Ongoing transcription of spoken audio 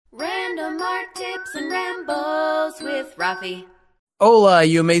Random art tips and rambles with Rafi. Hola,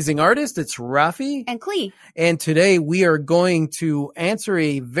 you amazing artist. It's Rafi. And Klee. And today we are going to answer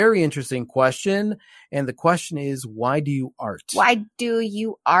a very interesting question. And the question is, why do you art? Why do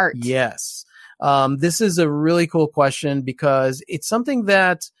you art? Yes. This is a really cool question because it's something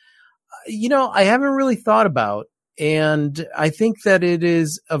that, I haven't really thought about. And I think that it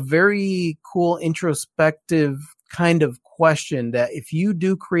is a very cool introspective kind of question that if you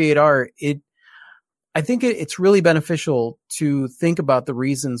do create art, I think it's really beneficial to think about the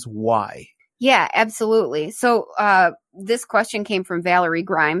reasons why. Yeah, absolutely. So this question came from Valerie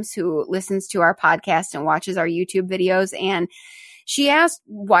Grimes, who listens to our podcast and watches our YouTube videos. And she asked,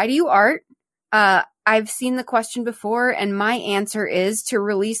 why do you art? I've seen the question before, and my answer is to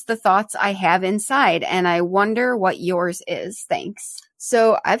release the thoughts I have inside. And I wonder what yours is. Thanks.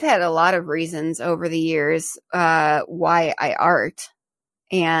 So I've had a lot of reasons over the years why I art.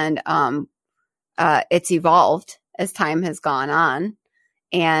 And it's evolved as time has gone on.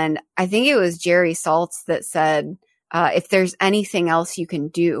 And I think it was Jerry Saltz that said, if there's anything else you can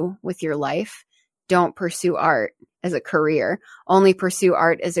do with your life, don't pursue art as a career. Only pursue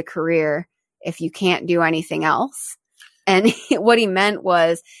art as a career if you can't do anything else. And what he meant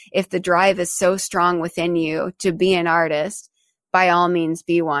was, if the drive is so strong within you to be an artist, by all means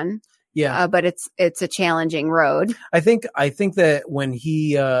be one. Yeah. But it's a challenging road. I think that when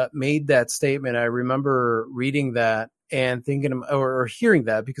he made that statement, I remember reading that and thinking or hearing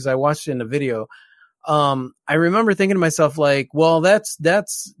that because I watched it in a video. I remember thinking to myself like, well, that's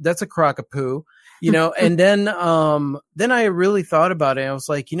a crock of poo, and then I really thought about it. And I was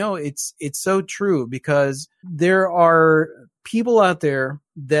like, it's so true because there are people out there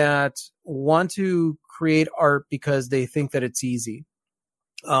that want to create art because they think that it's easy.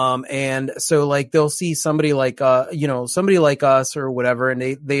 And so like they'll see somebody like us or whatever,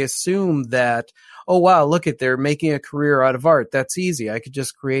 and they assume that, oh wow, look at, they're making a career out of art. That's easy. I could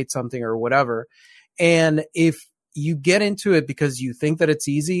just create something or whatever. And if you get into it because you think that it's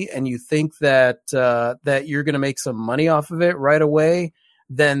easy and you think that you're going to make some money off of it right away,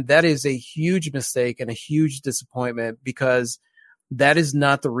 then that is a huge mistake and a huge disappointment because that is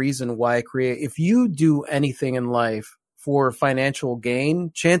not the reason why I create. If you do anything in life for financial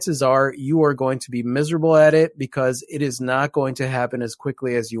gain, chances are you are going to be miserable at it because it is not going to happen as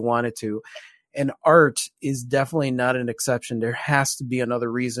quickly as you want it to. And art is definitely not an exception. There has to be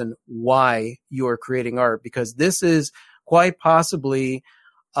another reason why you are creating art, because this is quite possibly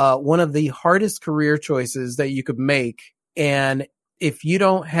one of the hardest career choices that you could make. And if you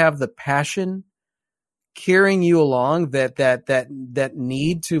don't have the passion carrying you along, that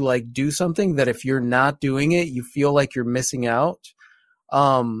need to like do something, that if you're not doing it, you feel like you're missing out.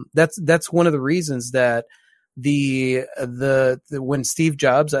 That's one of the reasons that the when Steve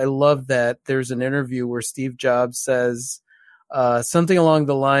Jobs, I love that there's an interview where Steve Jobs says something along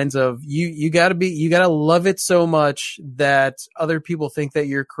the lines of you gotta love it so much that other people think that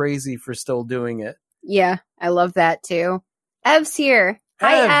you're crazy for still doing it. Yeah, I love that too. Ev's here.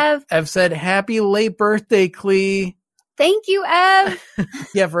 Hi, Ev. Ev said, happy late birthday, Klee. Thank you, Ev.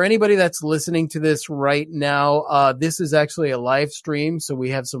 Yeah, for anybody that's listening to this right now, this is actually a live stream. So we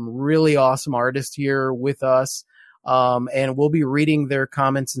have some really awesome artists here with us. And we'll be reading their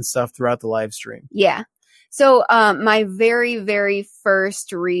comments and stuff throughout the live stream. Yeah. So my very, very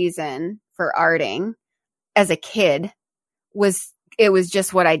first reason for arting as a kid was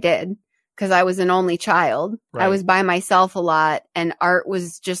just what I did. Because I was an only child. Right. I was by myself a lot, and art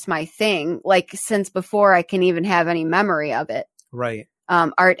was just my thing, like since before I can even have any memory of it. Right.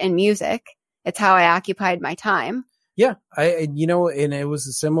 Art and music. It's how I occupied my time. Yeah. And it was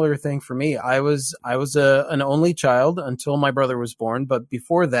a similar thing for me. I was an only child until my brother was born. But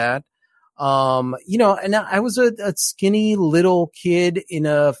before that, and I was a skinny little kid in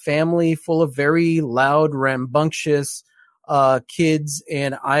a family full of very loud, rambunctious kids,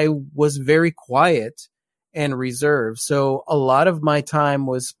 and I was very quiet and reserved. So a lot of my time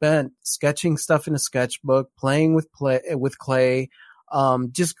was spent sketching stuff in a sketchbook, playing with clay,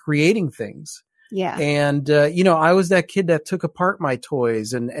 just creating things. Yeah. And, I was that kid that took apart my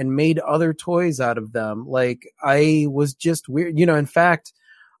toys and made other toys out of them. Like I was just weird, in fact,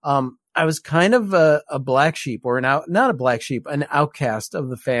 I was kind of a black sheep, or not a black sheep, an outcast of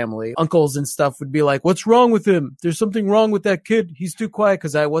the family. Uncles and stuff would be like, what's wrong with him? There's something wrong with that kid. He's too quiet,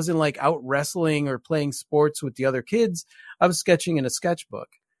 because I wasn't like out wrestling or playing sports with the other kids. I was sketching in a sketchbook.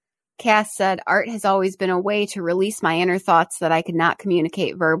 Cass said, art has always been a way to release my inner thoughts that I could not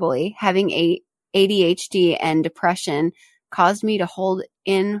communicate verbally. Having ADHD and depression caused me to hold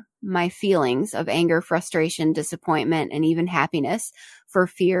in my feelings of anger, frustration, disappointment, and even happiness for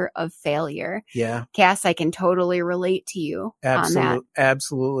fear of failure. Yeah. Cass, I can totally relate to you on that.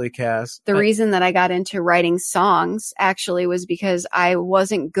 Absolutely, Cass. The reason that I got into writing songs actually was because I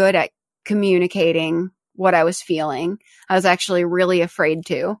wasn't good at communicating what I was feeling. I was actually really afraid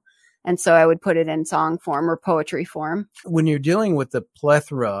to. And so I would put it in song form or poetry form. When you're dealing with the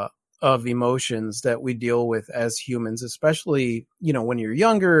plethora of emotions that we deal with as humans, especially, when you're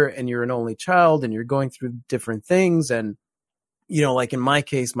younger and you're an only child and you're going through different things. And, like in my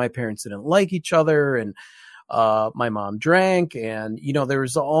case, my parents didn't like each other and my mom drank and, there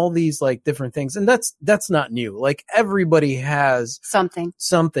was all these like different things. And that's not new. Like everybody has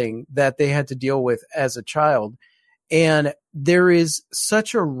something that they had to deal with as a child. And there is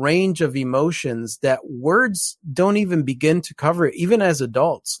such a range of emotions that words don't even begin to cover it, even as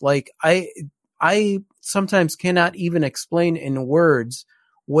adults. Like I sometimes cannot even explain in words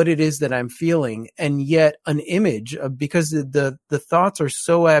what it is that I'm feeling. And yet an image because the thoughts are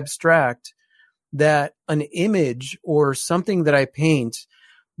so abstract that an image or something that I paint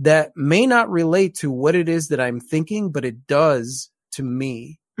that may not relate to what it is that I'm thinking, but it does to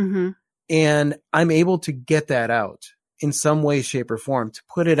me. Mm-hmm. And I'm able to get that out in some way, shape, or form, to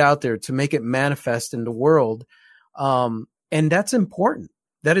put it out there, to make it manifest in the world. And that's important.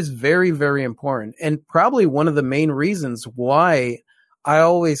 That is very, very important. And probably one of the main reasons why I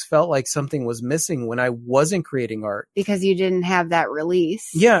always felt like something was missing when I wasn't creating art. Because you didn't have that release.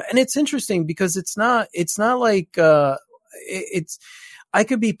 Yeah. And it's interesting because it's not like, I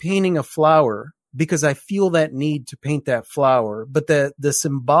could be painting a flower because I feel that need to paint that flower, but the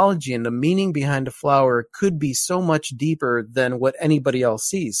symbology and the meaning behind a flower could be so much deeper than what anybody else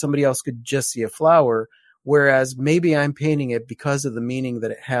sees. Somebody else could just see a flower, whereas maybe I'm painting it because of the meaning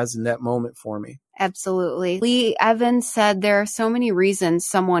that it has in that moment for me. Absolutely. Lee Evans said there are so many reasons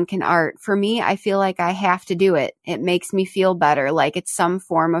someone can art. For me, I feel like I have to do it. It makes me feel better, like it's some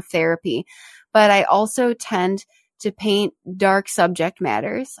form of therapy. But I also tend to paint dark subject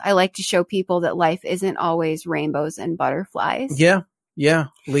matters. I like to show people that life isn't always rainbows and butterflies. Yeah. Yeah,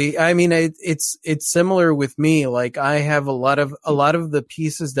 Lee. I mean, it's similar with me. Like I have a lot of the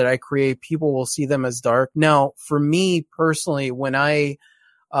pieces that I create, people will see them as dark. Now, for me personally, when I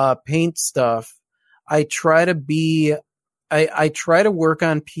paint stuff, I try to work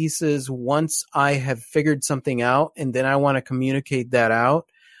on pieces once I have figured something out, and then I want to communicate that out.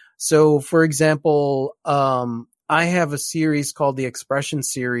 So, for example, I have a series called the Expression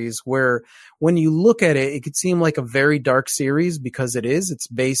series where when you look at it, it could seem like a very dark series because it is. It's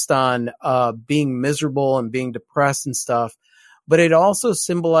based on being miserable and being depressed and stuff. But it also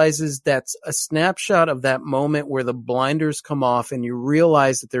symbolizes that's a snapshot of that moment where the blinders come off and you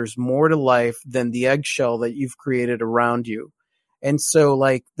realize that there's more to life than the eggshell that you've created around you. And so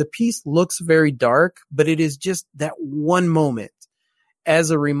like the piece looks very dark, but it is just that one moment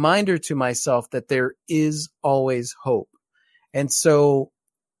as a reminder to myself that there is always hope. And so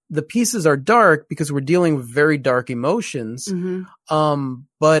the pieces are dark because we're dealing with very dark emotions. Mm-hmm.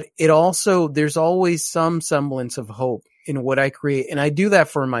 But it also, there's always some semblance of hope in what I create. And I do that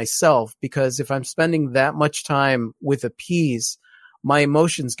for myself because if I'm spending that much time with a piece, my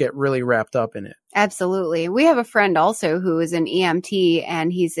emotions get really wrapped up in it. Absolutely. We have a friend also who is an EMT,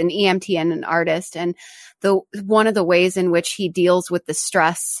 and he's an EMT and an artist. And one of the ways in which he deals with the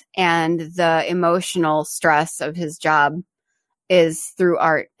stress and the emotional stress of his job is through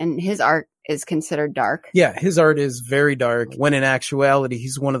art, and his art is considered dark. Yeah, his art is very dark, when in actuality,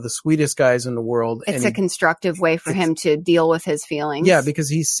 he's one of the sweetest guys in the world. It's a constructive way for him to deal with his feelings. Yeah, because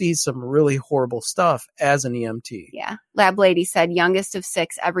he sees some really horrible stuff as an EMT. Yeah. Lab Lady said, youngest of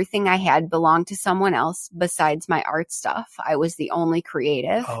 6, everything I had belonged to someone else besides my art stuff. I was the only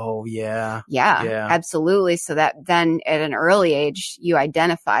creative. Oh, yeah. Yeah, absolutely. So that then at an early age, you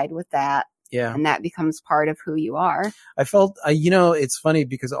identified with that. Yeah. And that becomes part of who you are. I felt, it's funny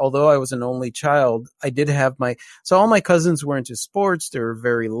because although I was an only child, I did have so all my cousins were into sports. They were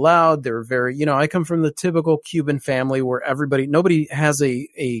very loud. They were very, I come from the typical Cuban family where nobody has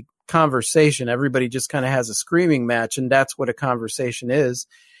a conversation. Everybody just kind of has a screaming match, and that's what a conversation is.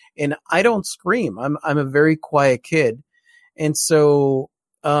 And I don't scream. I'm a very quiet kid. And so,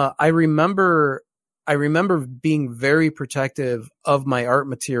 I remember being very protective of my art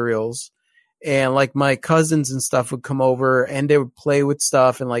materials. And like my cousins and stuff would come over and they would play with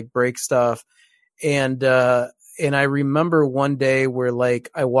stuff and like break stuff. And I remember one day where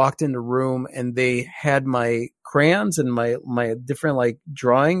like I walked in the room and they had my crayons and my different like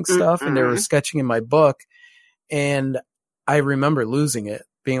drawing stuff, mm-hmm. and they were sketching in my book. And I remember losing it,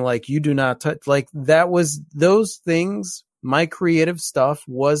 being like, you do not touch, like that was, those things My creative stuff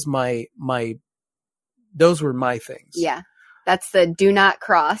was those were my things. Yeah. That's the do not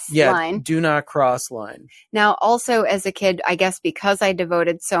cross line. Do not cross line. Now, also as a kid, I guess because I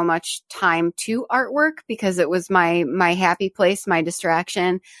devoted so much time to artwork, because it was my happy place, my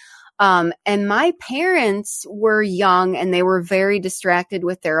distraction. And my parents were young and they were very distracted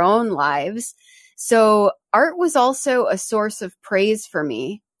with their own lives. So art was also a source of praise for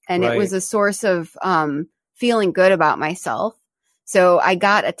me. And It was a source of, feeling good about myself. So I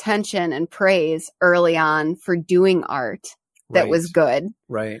got attention and praise early on for doing art that was good.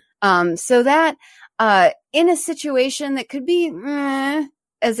 Right. So that, in a situation that could be,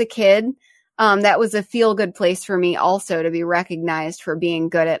 as a kid, that was a feel good place for me also to be recognized for being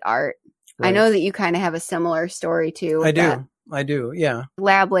good at art. Right. I know that you kind of have a similar story too. I do. Yeah.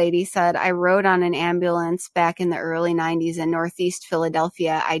 Lab Lady said, I rode on an ambulance back in the early 90s in Northeast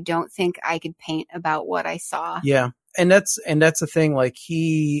Philadelphia. I don't think I could paint about what I saw. Yeah. And that's the thing. Like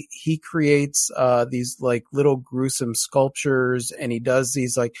he creates, these like little gruesome sculptures, and he does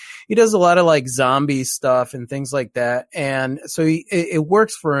a lot of like zombie stuff and things like that. And so it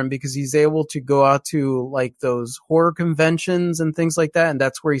works for him because he's able to go out to like those horror conventions and things like that. And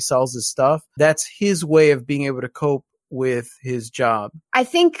that's where he sells his stuff. That's his way of being able to cope with his job. I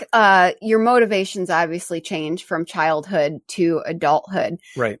think your motivations obviously change from childhood to adulthood.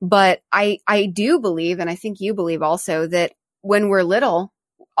 Right. But I do believe, and I think you believe also, that when we're little,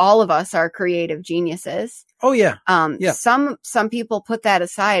 all of us are creative geniuses. Oh yeah. Some people put that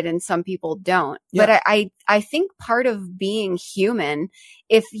aside and some people don't. Yeah. But I think part of being human,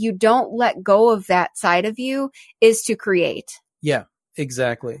 if you don't let go of that side of you, is to create. Yeah.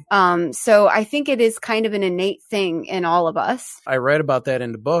 Exactly. So I think it is kind of an innate thing in all of us. I read about that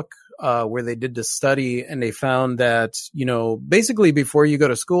in the book, where they did this study and they found that, basically before you go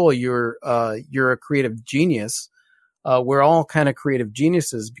to school, you're a creative genius. We're all kind of creative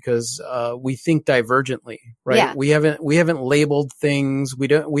geniuses because, we think divergently, right? Yeah. We haven't labeled things.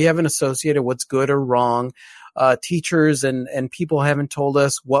 We haven't associated what's good or wrong. Teachers and people haven't told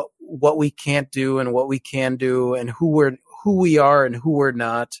us what we can't do and what we can do and who we are and who we're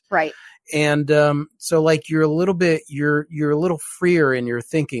not. Right. And, so like you're a little freer in your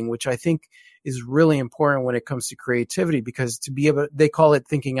thinking, which I think is really important when it comes to creativity, because they call it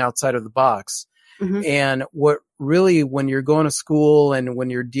thinking outside of the box. Mm-hmm. And what really, when you're going to school and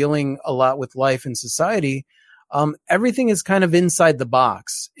when you're dealing a lot with life and society, everything is kind of inside the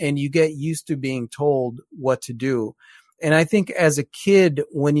box and you get used to being told what to do. And I think as a kid,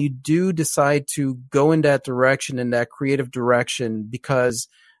 when you do decide to go in that direction, in that creative direction, because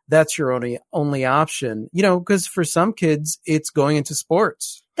that's your only option, because for some kids, it's going into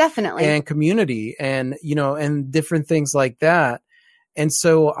sports. Definitely. And community and, and different things like that. And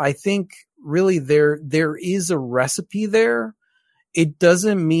so I think really there is a recipe there. It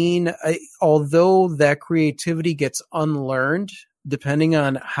doesn't mean, although that creativity gets unlearned, depending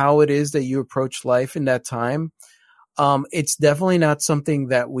on how it is that you approach life in that time, it's definitely not something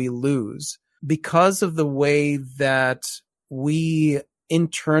that we lose because of the way that we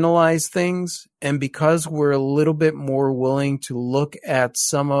internalize things, and because we're a little bit more willing to look at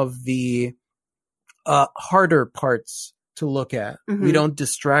some of the harder parts to look at. Mm-hmm. We don't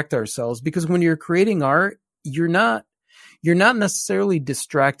distract ourselves, because when you're creating art, you're not necessarily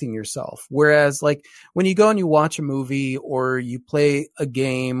distracting yourself. Whereas like when you go and you watch a movie or you play a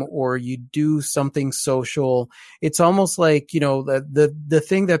game or you do something social, it's almost like, the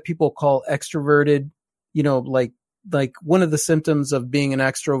thing that people call extroverted, like one of the symptoms of being an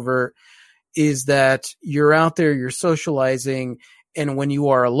extrovert is that you're out there, you're socializing, and when you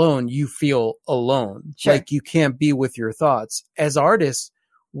are alone, you feel alone. Sure. Like you can't be with your thoughts. As artists,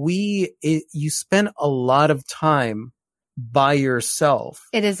 you spend a lot of time by yourself.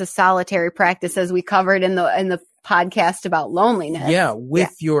 It is a solitary practice, as we covered in the podcast about loneliness. Yeah,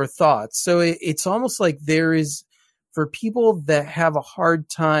 with your thoughts. So it's almost like there is, for people that have a hard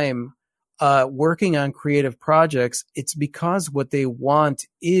time working on creative projects, it's because what they want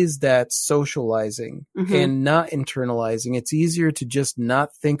is that socializing mm-hmm. and not internalizing. It's easier to just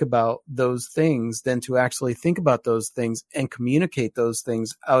not think about those things than to actually think about those things and communicate those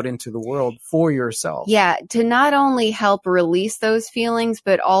things out into the world for yourself. Yeah, to not only help release those feelings,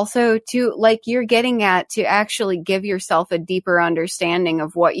 but also to, like you're getting at, to actually give yourself a deeper understanding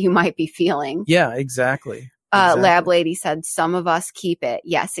of what you might be feeling. Yeah, exactly. Exactly. Lab Lady said, some of us keep it.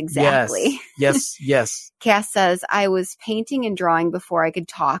 Yes, exactly. Yes. Cass says, I was painting and drawing before I could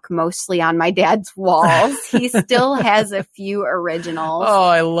talk, mostly on my dad's walls. He still has a few originals. Oh,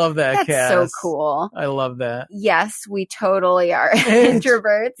 I love that, That's Cass. so cool. I love that. Yes, we totally are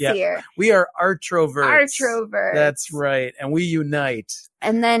introverts here. We are artroverts. Artroverts. That's right. And we unite.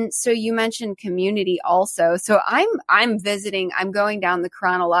 And then, so you mentioned community also. So I'm going down the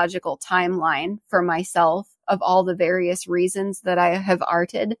chronological timeline for myself of all the various reasons that I have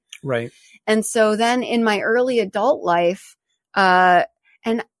arted. Right. And so then in my early adult life, and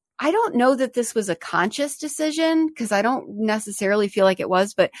I don't know that this was a conscious decision because I don't necessarily feel like it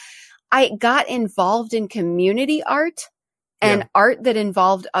was, but I got involved in community art and art that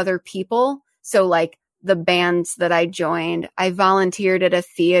involved other people. So like the bands that I joined, I volunteered at a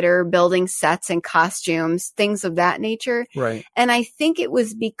theater building sets and costumes, things of that nature. Right. And I think it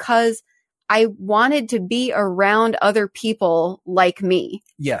was because I wanted to be around other people like me.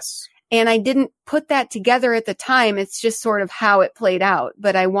 Yes. And I didn't put that together at the time. It's just sort of how it played out.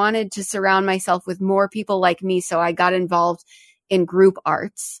 But I wanted to surround myself with more people like me. So I got involved in group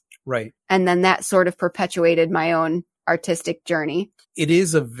arts. Right. And then that sort of perpetuated my own artistic journey. It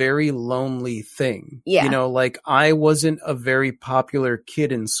is a very lonely thing. Yeah. You know, like I wasn't a very popular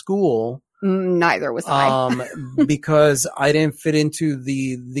kid in school. Neither was I. Because I didn't fit into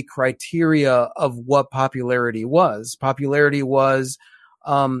the criteria of what popularity was. Popularity was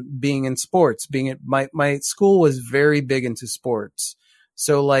being in sports, my school was very big into sports.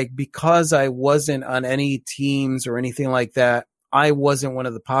 So like, because I wasn't on any teams or anything like that, I wasn't one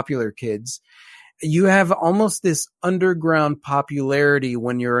of the popular kids. You have almost this underground popularity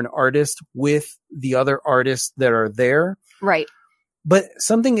when you're an artist with the other artists that are there. Right. But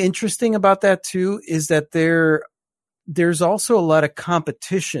something interesting about that too is that there's also a lot of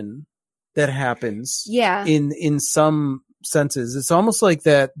competition that happens. Yeah. In some senses. It's almost like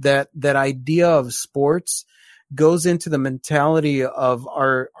that idea of sports goes into the mentality of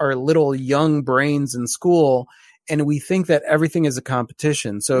our little young brains in school. And we think that everything is a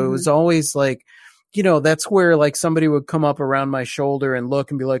competition. So It was always like, you know, that's where like somebody would come up around my shoulder and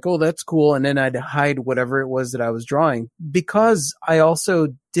look and be like, oh, that's cool. And then I'd hide whatever it was that I was drawing because I also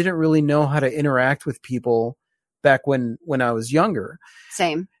didn't really know how to interact with people back when I was younger.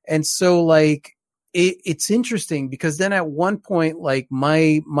 Same. And so like, it's interesting because then at one point, like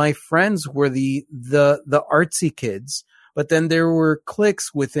my friends were the artsy kids, but then there were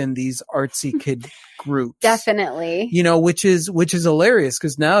cliques within these artsy kid groups. Definitely. You know, which is hilarious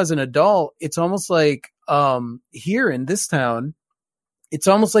because now as an adult, it's almost like, here in this town, it's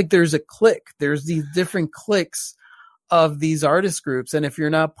almost like there's a clique. There's these different cliques of these artist groups. And if you're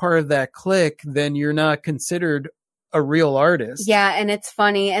not part of that clique, then you're not considered a real artist. Yeah. And it's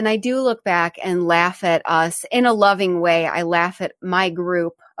funny. And I do look back and laugh at us in a loving way. I laugh at my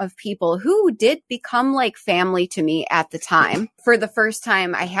group of people who did become like family to me at the time. For the first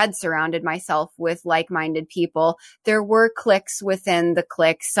time, I had surrounded myself with like-minded people. There were cliques within the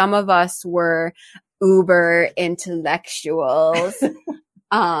clique. Some of us were uber intellectuals.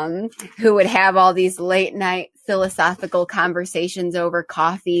 Who would have all these late night philosophical conversations over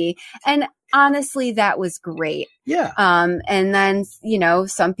coffee. And honestly, that was great. Yeah. And then, you know,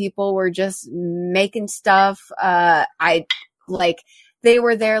 some people were just making stuff. They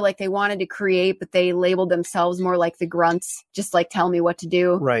were there, like they wanted to create, but they labeled themselves more like the grunts, just like tell me what to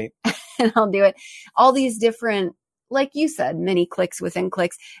do. Right. And I'll do it. All these different, like you said, mini cliques within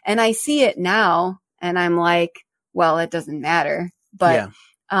cliques. And I see it now and I'm like, well, it doesn't matter. But,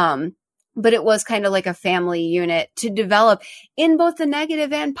 but it was kind of like a family unit to develop in both the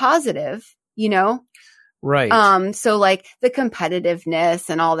negative and positive, you know? Right. So like the competitiveness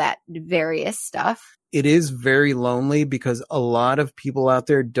and all that various stuff. It is very lonely because a lot of people out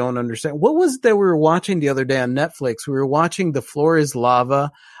there don't understand. What was it that we were watching the other day on Netflix? We were watching The Floor is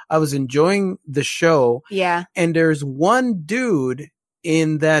Lava. I was enjoying the show. Yeah. And there's one dude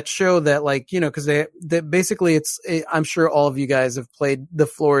in that show that like, you know, cause that basically I'm sure all of you guys have played The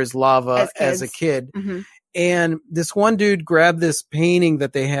Floor is Lava as a kid. Mm-hmm. And this one dude grabbed this painting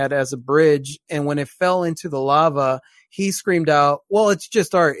that they had as a bridge. And when it fell into the lava, he screamed out, well, it's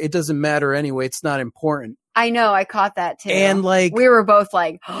just art. It doesn't matter anyway. It's not important. I know. I caught that too. And like, we were both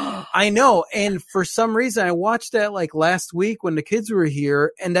like, I know. And for some reason I watched that like last week when the kids were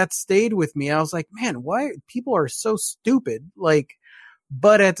here and that stayed with me. I was like, man, why people are so stupid? Like,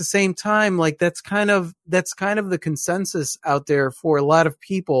 But at the same time, like that's kind of the consensus out there for a lot of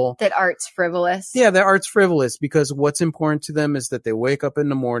people. That art's frivolous. Yeah, that art's frivolous because what's important to them is that they wake up in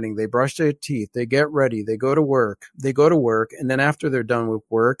the morning, they brush their teeth, they get ready, they go to work, and then after they're done with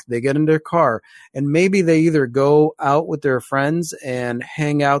work, they get in their car and maybe they either go out with their friends and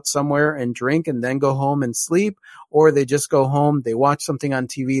hang out somewhere and drink and then go home and sleep, or they just go home, they watch something on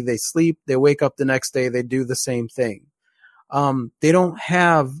TV, they sleep, they wake up the next day, they do the same thing. They don't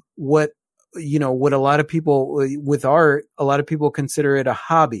have what a lot of people with art, a lot of people consider it a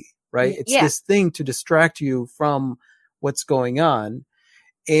hobby, right? It's this thing to distract you from what's going on.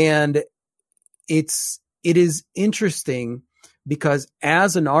 And it is interesting because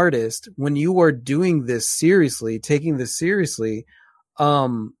as an artist, when you are doing this seriously, taking this seriously,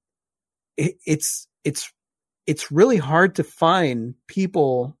 it's really hard to find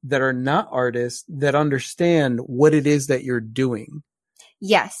people that are not artists that understand what it is that you're doing.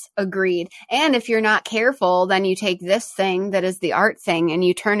 Yes, agreed. And if you're not careful, then you take this thing that is the art thing and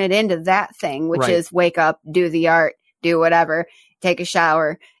you turn it into that thing, which is wake up, do the art, do whatever, take a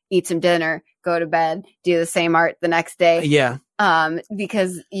shower, eat some dinner, go to bed, do the same art the next day. Yeah.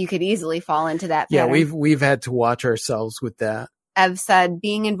 Because you could easily fall into that pattern. Yeah, we've had to watch ourselves with that. Ev said,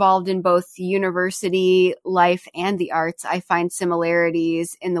 being involved in both university life and the arts, I find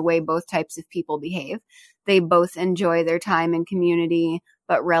similarities in the way both types of people behave. They both enjoy their time in community,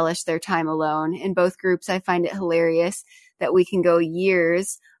 but relish their time alone. In both groups, I find it hilarious that we can go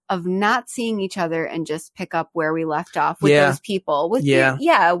years of not seeing each other and just pick up where we left off with those people, with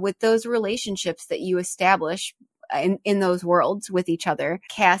with those relationships that you establish in those worlds with each other.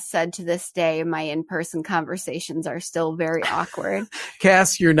 Cass said, to this day, my in-person conversations are still very awkward.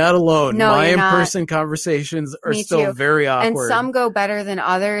 Cass, you're not alone. No, my in-person conversations are still very awkward. And some go better than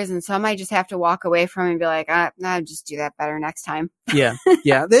others, and some I just have to walk away from and be like, I'll just do that better next time. Yeah.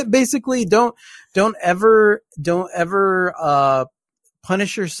 They basically don't ever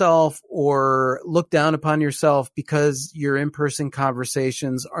punish yourself or look down upon yourself because your in-person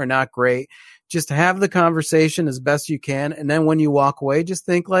conversations are not great. Just have the conversation as best you can. And then when you walk away, just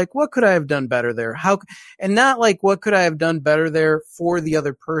think like, what could I have done better there? And not like, what could I have done better there for the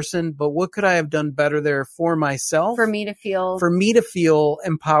other person, but what could I have done better there for myself? For me to feel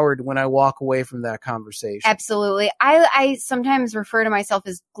empowered when I walk away from that conversation. Absolutely. I sometimes refer to myself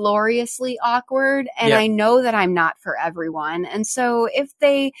as gloriously awkward, and I know that I'm not for everyone. And so if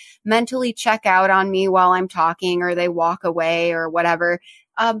they mentally check out on me while I'm talking or they walk away or whatever,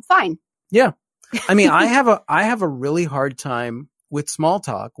 fine. Yeah. I mean, I have a really hard time with small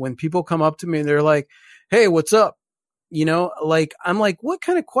talk when people come up to me and they're like, hey, what's up? Like, I'm like, what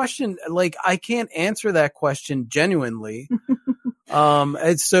kind of question? Like, I can't answer that question genuinely.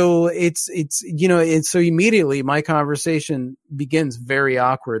 And so so immediately my conversation begins very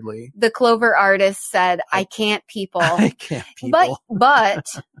awkwardly. The Clover artist said, I can't people. I can't people. But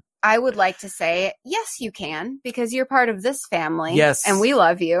I would like to say, yes, you can, because you're part of this family. Yes. And we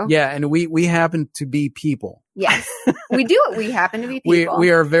love you. Yeah. And we happen to be people. Yes. We do it. We happen to be people.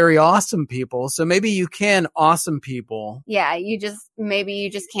 We are very awesome people. So maybe you can awesome people. Yeah. Maybe you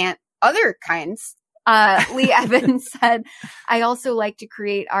just can't other kinds. Lee Evans said, I also like to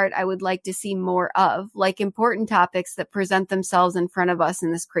create art I would like to see more of, like important topics that present themselves in front of us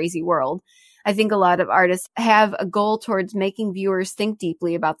in this crazy world. I think a lot of artists have a goal towards making viewers think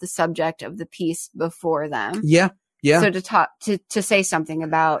deeply about the subject of the piece before them. Yeah. Yeah. So to say something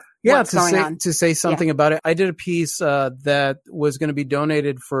about what's going on. To say something about it. I did a piece that was going to be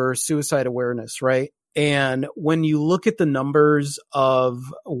donated for suicide awareness, right? And when you look at the numbers of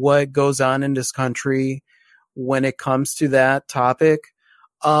what goes on in this country when it comes to that topic,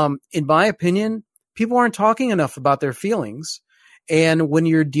 in my opinion, people aren't talking enough about their feelings. And when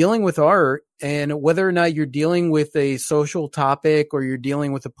you're dealing with art, and whether or not you're dealing with a social topic or you're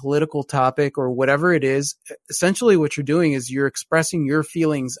dealing with a political topic or whatever it is, essentially what you're doing is you're expressing your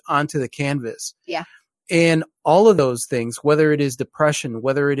feelings onto the canvas. Yeah. And all of those things, whether it is depression,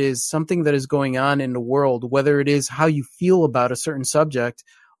 whether it is something that is going on in the world, whether it is how you feel about a certain subject,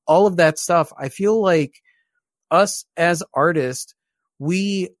 all of that stuff, I feel like us as artists,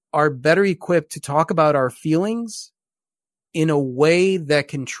 we are better equipped to talk about our feelings in a way that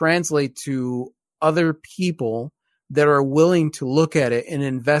can translate to other people that are willing to look at it and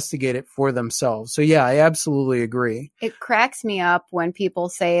investigate it for themselves. So yeah, I absolutely agree. It cracks me up when people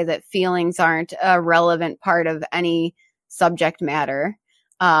say that feelings aren't a relevant part of any subject matter,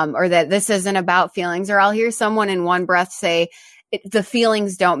 or that this isn't about feelings, or I'll hear someone in one breath say the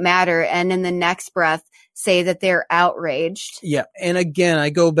feelings don't matter, and in the next breath say that they're outraged. Yeah. And again,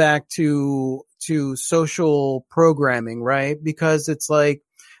 I go back to to social programming, right? Because it's like,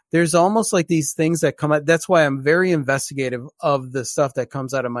 there's almost like these things that come out. That's why I'm very investigative of the stuff that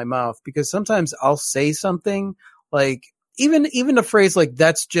comes out of my mouth, because sometimes I'll say something like, even the phrase like,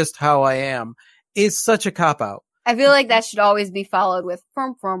 that's just how I am, is such a cop out. I feel like that should always be followed with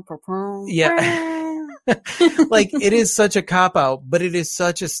yeah. Like, it is such a cop out, but it is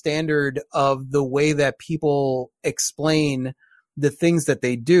such a standard of the way that people explain the things that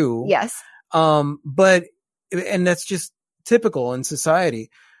they do. Yes. And that's just typical in society.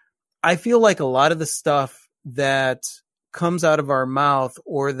 I feel like a lot of the stuff that comes out of our mouth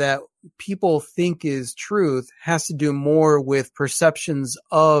or that people think is truth has to do more with perceptions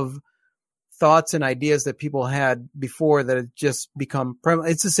of thoughts and ideas that people had before that have just become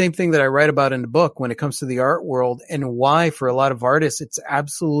it's the same thing that I write about in the book when it comes to the art world, and why for a lot of artists it's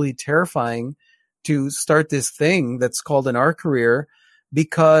absolutely terrifying to start this thing that's called an art career,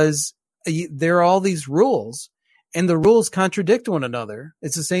 because there are all these rules. And the rules contradict one another.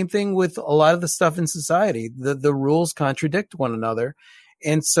 It's the same thing with a lot of the stuff in society. The rules contradict one another.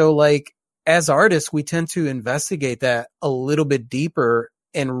 And so, like, as artists, we tend to investigate that a little bit deeper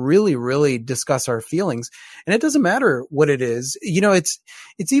and really, really discuss our feelings. And it doesn't matter what it is. You know, it's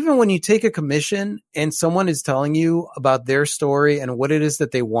even when you take a commission and someone is telling you about their story and what it is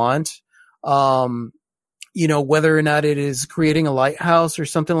that they want, you know, whether or not it is creating a lighthouse or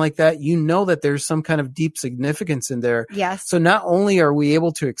something like that, you know that there's some kind of deep significance in there. Yes. So not only are we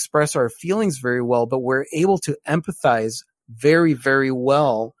able to express our feelings very well, but we're able to empathize very, very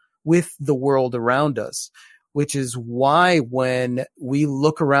well with the world around us, which is why when we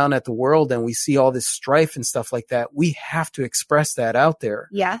look around at the world and we see all this strife and stuff like that, we have to express that out there.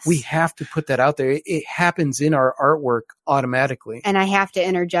 Yes. We have to put that out there. It happens in our artwork automatically. And I have to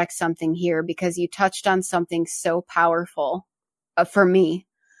interject something here because you touched on something so powerful for me,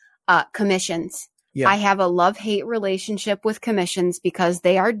 commissions. Yeah. I have a love-hate relationship with commissions because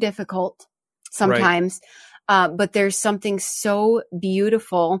they are difficult sometimes. Right. But there's something so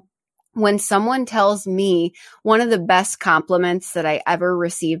beautiful when someone tells me, one of the best compliments that I ever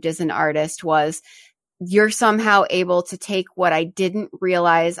received as an artist was, you're somehow able to take what I didn't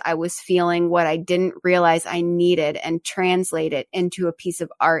realize I was feeling, what I didn't realize I needed, and translate it into a piece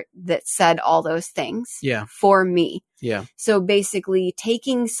of art that said all those things for me. Yeah. So basically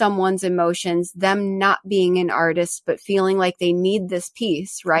taking someone's emotions, them not being an artist, but feeling like they need this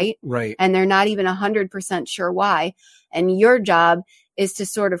piece, right? Right. And they're not even 100% sure why. And your job is to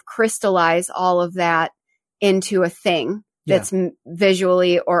sort of crystallize all of that into a thing that's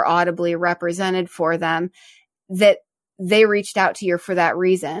visually or audibly represented for them, that they reached out to you for that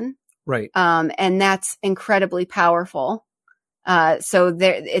reason. Right. And that's incredibly powerful. So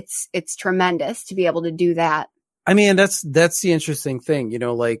there, it's tremendous to be able to do that. I mean, that's the interesting thing, you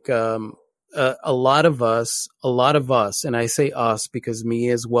know, like, a lot of us, and I say us because me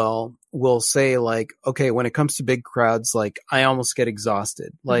as well, will say like, okay, when it comes to big crowds, like I almost get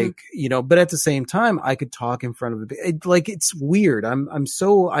exhausted, like, you know, but at the same time, I could talk in front of like, it's weird.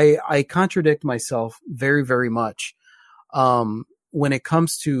 I contradict myself very, very much. When it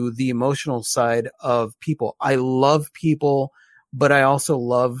comes to the emotional side of people, I love people, but I also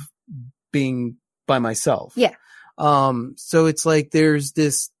love being by myself. Yeah. So it's like, there's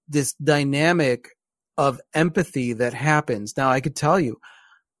this dynamic of empathy that happens. Now, I could tell you,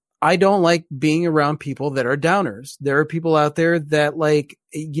 I don't like being around people that are downers. There are people out there that, like,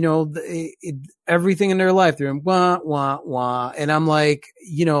 you know, everything in their life, they're in wah, wah, wah. And I'm like,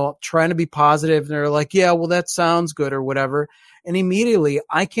 you know, trying to be positive. And they're like, yeah, well, that sounds good or whatever. And immediately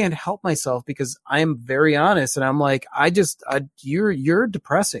I can't help myself because I'm very honest. And I'm like, you're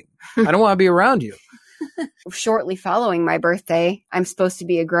depressing. I don't want to be around you. Shortly following my birthday, I'm supposed to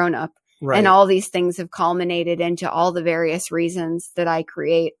be a grown up. Right. And all these things have culminated into all the various reasons that I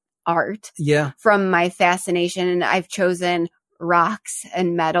create art. Yeah. From my fascination. And I've chosen rocks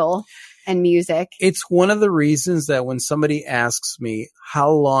and metal and music. It's one of the reasons that when somebody asks me,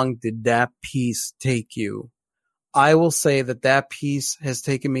 how long did that piece take you? I will say that piece has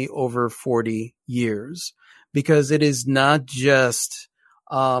taken me over 40 years, because it is not just,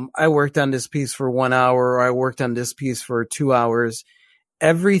 I worked on this piece for 1 hour, or I worked on this piece for 2 hours.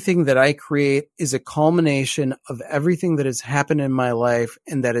 Everything that I create is a culmination of everything that has happened in my life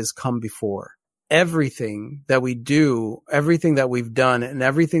and that has come before. Everything that we do, everything that we've done, and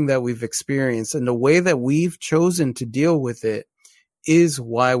everything that we've experienced, and the way that we've chosen to deal with it is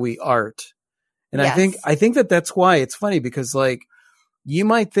why we art. And Yes. I think that that's why it's funny, because like, you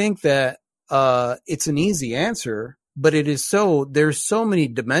might think that, it's an easy answer, but it is there's so many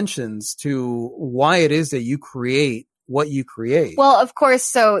dimensions to why it is that you create what you create. Well, of course.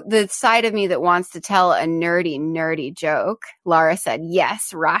 So the side of me that wants to tell a nerdy joke, Laura said,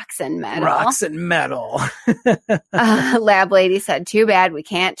 yes, rocks and metal. Rocks and metal. Lab Lady said, too bad we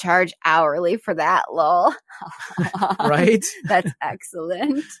can't charge hourly for that, lol. Right? That's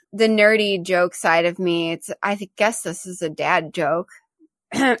excellent. The nerdy joke side of me, I guess this is a dad joke.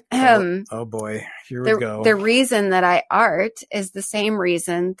 Oh boy, here we go. The reason that I art is the same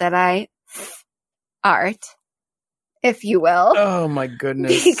reason that I art, if you will. Oh my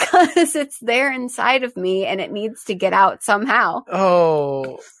goodness. Because it's there inside of me and it needs to get out somehow.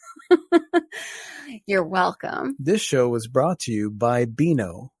 Oh. You're welcome. This show was brought to you by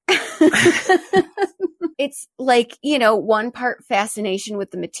Beano. It's like, one part fascination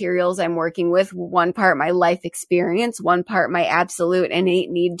with the materials I'm working with, one part my life experience, one part my absolute innate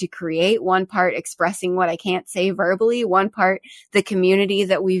need to create, one part expressing what I can't say verbally, one part the community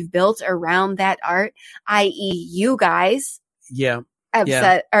that we've built around that art, i.e. you guys. Yeah.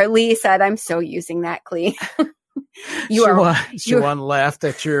 Lee said, I'm so using that, Clee. Siobhan laughed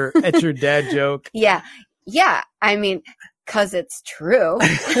at your dad joke. Yeah. Yeah. I mean, because it's true.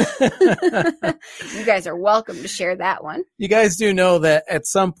 You guys are welcome to share that one. You guys do know that at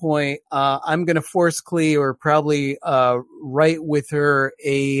some point, I'm going to force Clee or probably write with her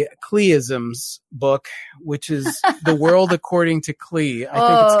a Cleisms book, which is The World According to Clee. I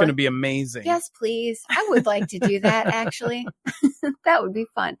think it's going to be amazing. Yes, please. I would like to do that, actually. That would be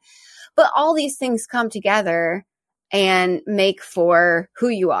fun. But all these things come together and make for who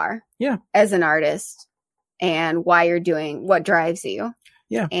you are as an artist. And why you're doing what drives you.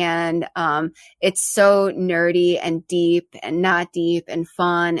 Yeah. And it's so nerdy and deep and not deep and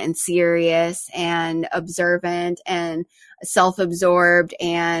fun and serious and observant and self-absorbed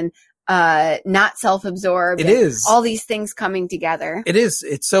and not self-absorbed. It is. All these things coming together. It is.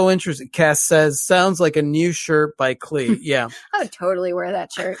 It's so interesting. Cass says, sounds like a new shirt by Clee. Yeah. I would totally wear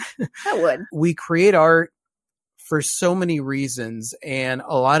that shirt. I would. We create art for so many reasons. And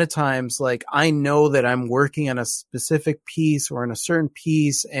a lot of times, like, I know that I'm working on a specific piece or on a certain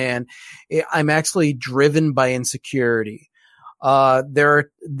piece, and I'm actually driven by insecurity. There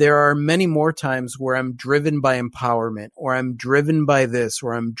are many more times where I'm driven by empowerment, or I'm driven by this,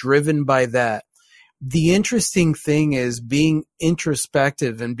 or I'm driven by that. The interesting thing is being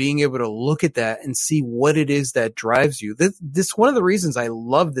introspective and being able to look at that and see what it is that drives you. This one of the reasons I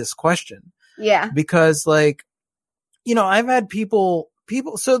love this question. Yeah. Because, like, I've had people,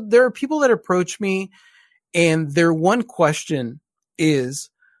 so there are people that approach me and their one question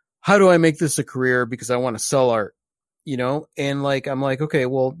is, how do I make this a career? Because I want to sell art, and like, I'm like, okay,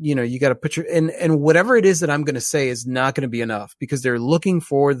 well, you got to put and whatever it is that I'm going to say is not going to be enough, because they're looking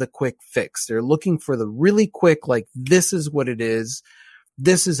for the quick fix. They're looking for the really quick, like, this is what it is.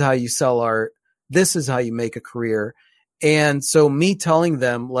 This is how you sell art. This is how you make a career. And so me telling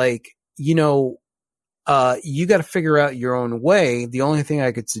them, like, you got to figure out your own way. The only thing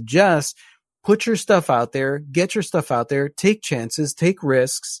I could suggest, put your stuff out there, get your stuff out there, take chances, take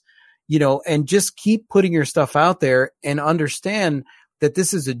risks, and just keep putting your stuff out there and understand that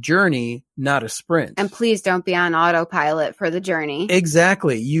this is a journey, not a sprint. And please don't be on autopilot for the journey.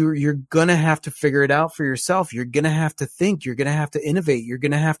 Exactly. You're going to have to figure it out for yourself. You're going to have to think. You're going to have to innovate. You're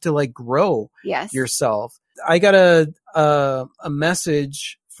going to have to, like, grow yourself. I got a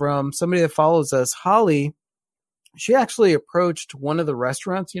message from somebody that follows us, Holly. She actually approached one of the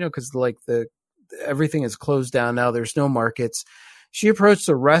restaurants, because like everything is closed down now. There's no markets. She approached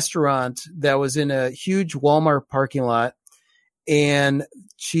a restaurant that was in a huge Walmart parking lot, and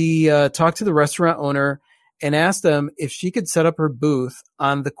she talked to the restaurant owner and asked them if she could set up her booth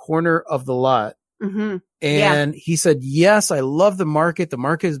on the corner of the lot. Mm-hmm. And he said, yes, I love the market. The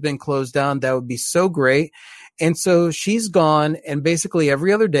market has been closed down. That would be so great. And so she's gone and basically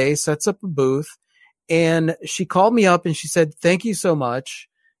every other day sets up a booth. And she called me up and she said, thank you so much,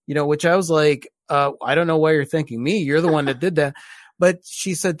 which I was like, I don't know why you're thanking me. You're the one that did that. But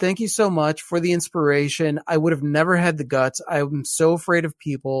she said, thank you so much for the inspiration. I would have never had the guts. I'm so afraid of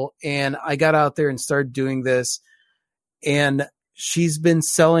people. And I got out there and started doing this. And she's been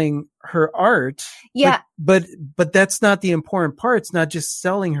selling her art. Yeah. But that's not the important part. It's not just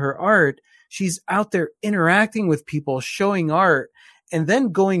selling her art. She's out there interacting with people, showing art, and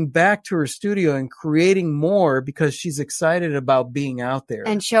then going back to her studio and creating more because she's excited about being out there.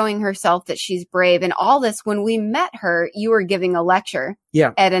 And showing herself that she's brave. And all this, when we met her, you were giving a lecture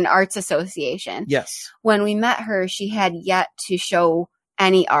at an arts association. Yes. When we met her, she had yet to show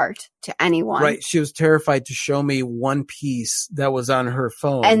any art to anyone. Right. She was terrified to show me one piece that was on her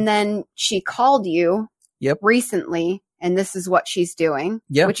phone. And then she called you recently and this is what she's doing,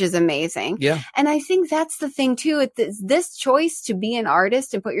 which is amazing. Yeah. And I think that's the thing too. This choice to be an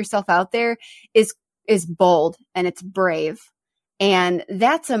artist and put yourself out there is bold and it's brave. And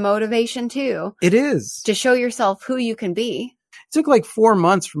that's a motivation too. It is. To show yourself who you can be. It took like 4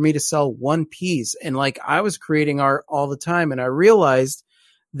 months for me to sell one piece. And like I was creating art all the time. And I realized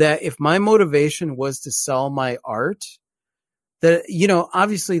that if my motivation was to sell my art, that, you know,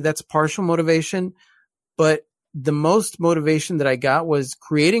 obviously that's partial motivation, but the most motivation that I got was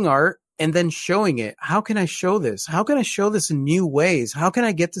creating art and then showing it. How can I show this? How can I show this in new ways? How can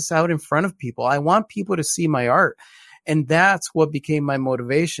I get this out in front of people? I want people to see my art. And that's what became my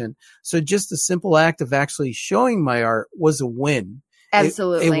motivation. So just the simple act of actually showing my art was a win.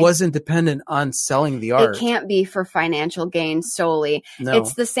 Absolutely. It wasn't dependent on selling the art. It can't be for financial gain solely. No.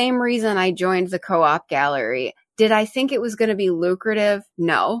 It's the same reason I joined the Co-op Gallery. Did I think it was going to be lucrative?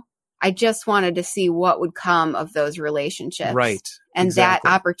 No. I just wanted to see what would come of those relationships. Right. And exactly.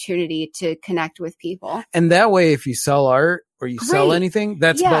 that opportunity to connect with people. And that way, if you sell art or you sell anything,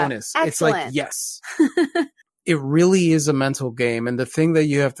 that's bonus. Excellent. It's like, yes. It really is a mental game. And the thing that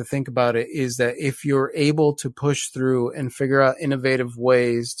you have to think about it is that if you're able to push through and figure out innovative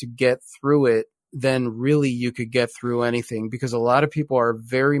ways to get through it, then really you could get through anything, because a lot of people are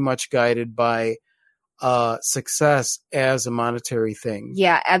very much guided by success as a monetary thing.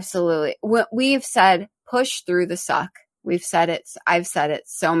 Yeah, absolutely. We've said push through the suck. We've said it. I've said it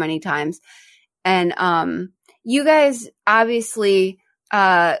so many times. And you guys, obviously,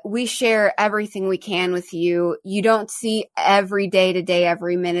 we share everything we can with you. You don't see every day to day,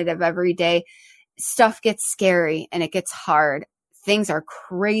 every minute of every day. Stuff gets scary and it gets hard. Things are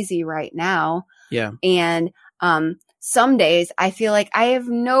crazy right now. Yeah. And some days I feel like I have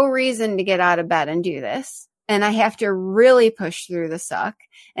no reason to get out of bed and do this. And I have to really push through the suck.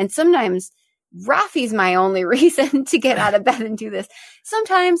 And sometimes Rafi's my only reason to get out of bed and do this.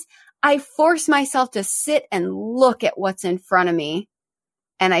 Sometimes I force myself to sit and look at what's in front of me.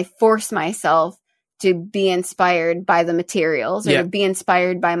 And I force myself to be inspired by the materials or to be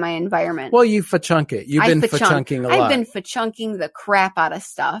inspired by my environment. Well, you fa-chunk it. You've been fa-chunking a lot. I've been fa-chunking the crap out of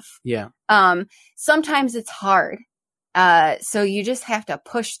stuff. Yeah. Sometimes it's hard. So you just have to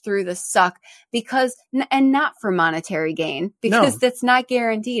push through the suck and not for monetary gain, because that's not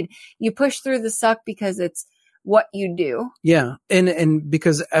guaranteed. You push through the suck because it's what you do. Yeah. And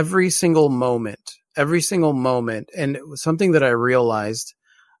because every single moment, and it was something that I realized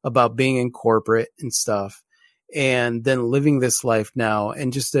about being in corporate and stuff, and then living this life now,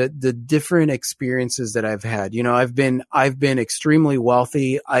 and just the different experiences that I've had. You know, I've been extremely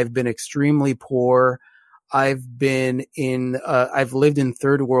wealthy. I've been extremely poor. I've lived in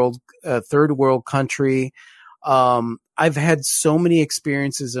third world country. I've had so many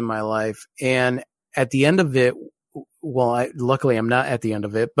experiences in my life, and at the end of it, luckily I'm not at the end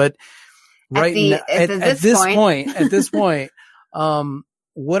of it, but at this point,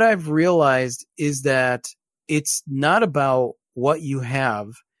 what I've realized is that it's not about what you have.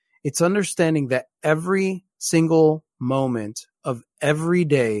 It's understanding that every single moment of every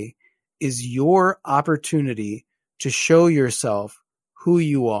day is your opportunity to show yourself who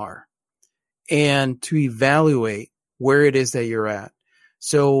you are and to evaluate where it is that you're at.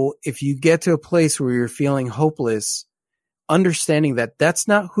 So if you get to a place where you're feeling hopeless, understanding that that's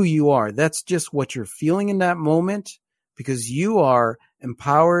not who you are. That's just what you're feeling in that moment, because you are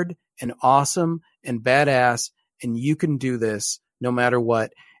empowered and awesome and badass, and you can do this no matter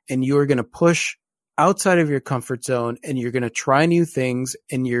what. And you are going to push outside of your comfort zone, and you're going to try new things,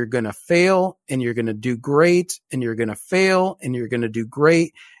 and you're going to fail, and you're going to do great, and you're going to fail, and you're going to do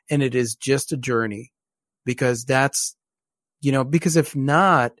great. And it is just a journey, because because if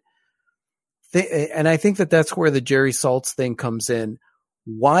not, and I think that that's where the Jerry Saltz thing comes in.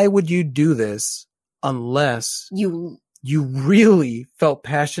 Why would you do this unless you really felt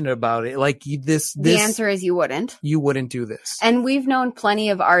passionate about it? Like the answer is you wouldn't. You wouldn't do this. And we've known plenty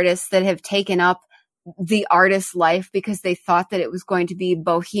of artists that have taken up the artist life because they thought that it was going to be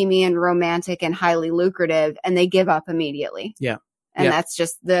bohemian, romantic, and highly lucrative, and they give up immediately. Yeah. And that's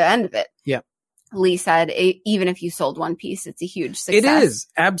just the end of it. Yeah. Lee said, even if you sold one piece, it's a huge success. It is.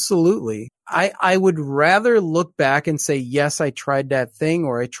 Absolutely. I would rather look back and say, yes, I tried that thing,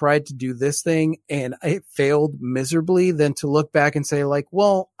 or I tried to do this thing and it failed miserably, than to look back and say, like,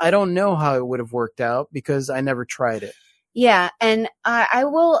 well, I don't know how it would have worked out because I never tried it. Yeah. And I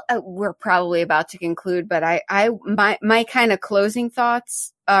will, we're probably about to conclude, but my kind of closing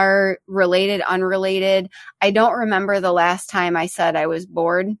thoughts are related, unrelated. I don't remember the last time I said I was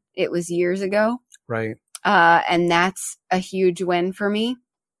bored. It was years ago. Right. And that's a huge win for me.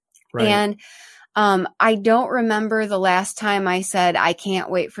 Right. And I don't remember the last time I said, I can't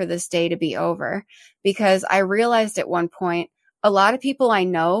wait for this day to be over, because I realized at one point, a lot of people I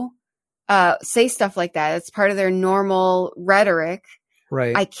know, say stuff like that. It's part of their normal rhetoric.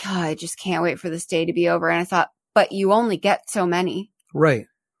 Right. I just can't wait for this day to be over. And I thought, but you only get so many. Right.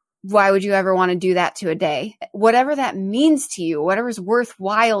 Why would you ever want to do that to a day? Whatever that means to you, whatever's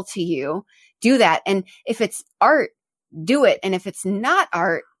worthwhile to you, do that. And if it's art, do it. And if it's not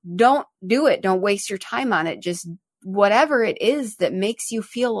art, don't do it. Don't waste your time on it. Just whatever it is that makes you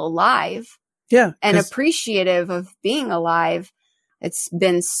feel alive. Yeah. And appreciative of being alive. It's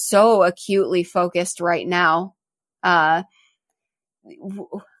been so acutely focused right now.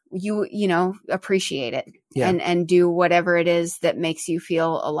 You know, appreciate it. Yeah. And do whatever it is that makes you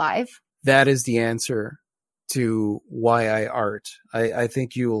feel alive. That is the answer to why I art. I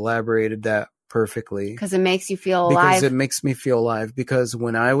think you elaborated that perfectly. Because it makes you feel alive. Because it makes me feel alive. Because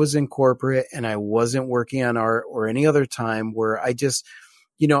when I was in corporate and I wasn't working on art or any other time where I just,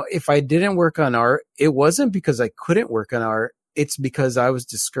 you know, if I didn't work on art, it wasn't because I couldn't work on art. It's because I was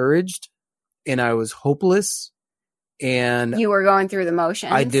discouraged and I was hopeless and you were going through the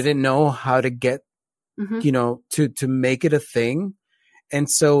motions. I didn't know how to get, you know, to make it a thing. And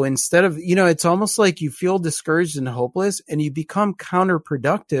so instead of, you know, it's almost like you feel discouraged and hopeless and you become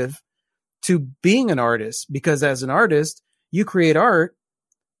counterproductive to being an artist, because as an artist, you create art.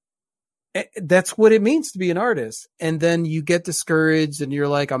 That's what it means to be an artist. And then you get discouraged and you're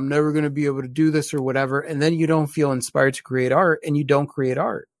like, I'm never going to be able to do this or whatever. And then you don't feel inspired to create art and you don't create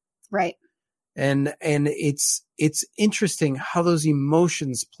art. Right. And it's interesting how those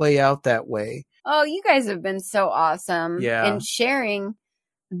emotions play out that way. Oh, you guys have been so awesome. Yeah. And sharing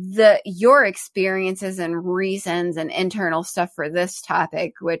your experiences and reasons and internal stuff for this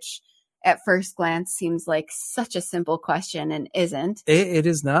topic, which at first glance seems like such a simple question and isn't. It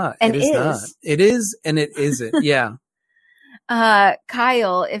is not. And it is not. It is and it isn't. Yeah.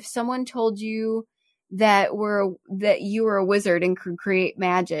 Kyle, if someone told you that you were a wizard and could create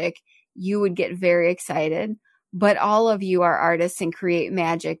magic, you would get very excited. But all of you are artists and create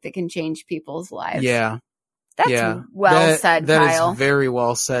magic that can change people's lives. Yeah. That's well said, Kyle. That is very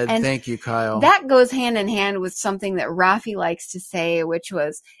well said. And thank you, Kyle. That goes hand in hand with something that Rafi likes to say, which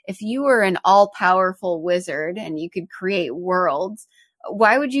was, if you were an all-powerful wizard and you could create worlds,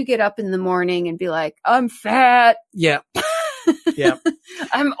 why would you get up in the morning and be like, I'm fat? Yeah. Yeah.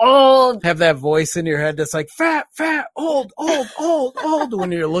 I'm old. Have that voice in your head that's like, fat, old,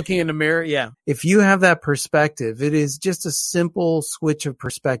 when you're looking in the mirror. Yeah. If you have that perspective, it is just a simple switch of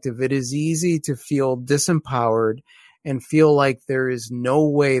perspective. It is easy to feel disempowered and feel like there is no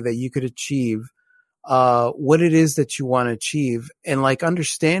way that you could achieve what it is that you want to achieve. And like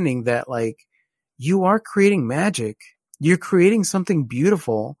understanding that like you are creating magic. You're creating something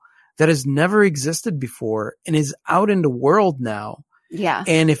beautiful that has never existed before and is out in the world now. Yeah.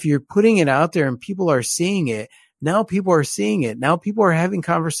 And if you're putting it out there and people are seeing it, now people are seeing it. Now people are having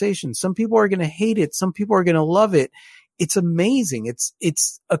conversations. Some people are going to hate it. Some people are going to love it. It's amazing.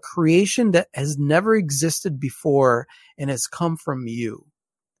 It's a creation that has never existed before and has come from you.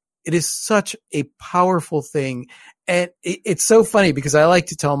 It is such a powerful thing. And it's so funny because I like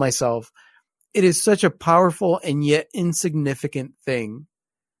to tell myself it is such a powerful and yet insignificant thing.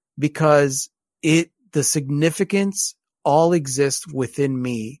 Because the significance all exists within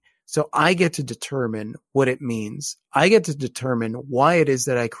me. So I get to determine what it means. I get to determine why it is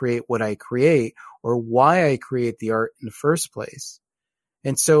that I create what I create or why I create the art in the first place.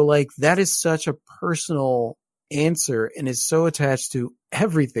 And so like that is such a personal answer and is so attached to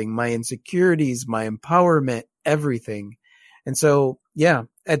everything, my insecurities, my empowerment, everything. And so, yeah,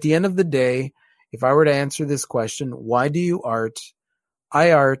 at the end of the day, if I were to answer this question, why do you art?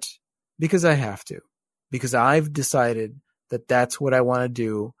 I art because I have to, because I've decided that that's what I want to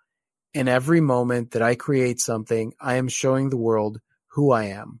do. And every moment that I create something, I am showing the world who I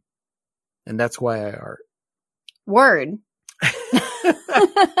am. And that's why I art. Word.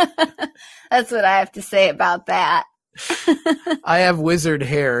 That's what I have to say about that. I have wizard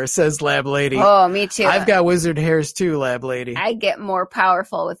hair, says Lab Lady. Oh, me too. I've got wizard hairs too, Lab Lady. I get more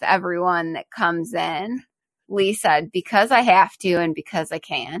powerful with everyone that comes in. Lee said, because I have to and because I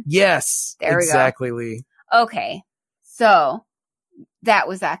can. Yes. There we go. Exactly, Lee. Okay. So that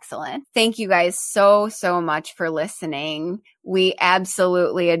was excellent. Thank you guys so much for listening. We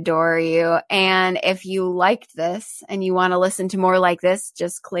absolutely adore you. And if you liked this and you want to listen to more like this,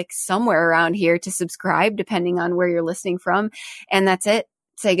 just click somewhere around here to subscribe, depending on where you're listening from. And that's it.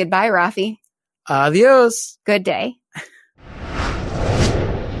 Say goodbye, Rafi. Adios. Good day.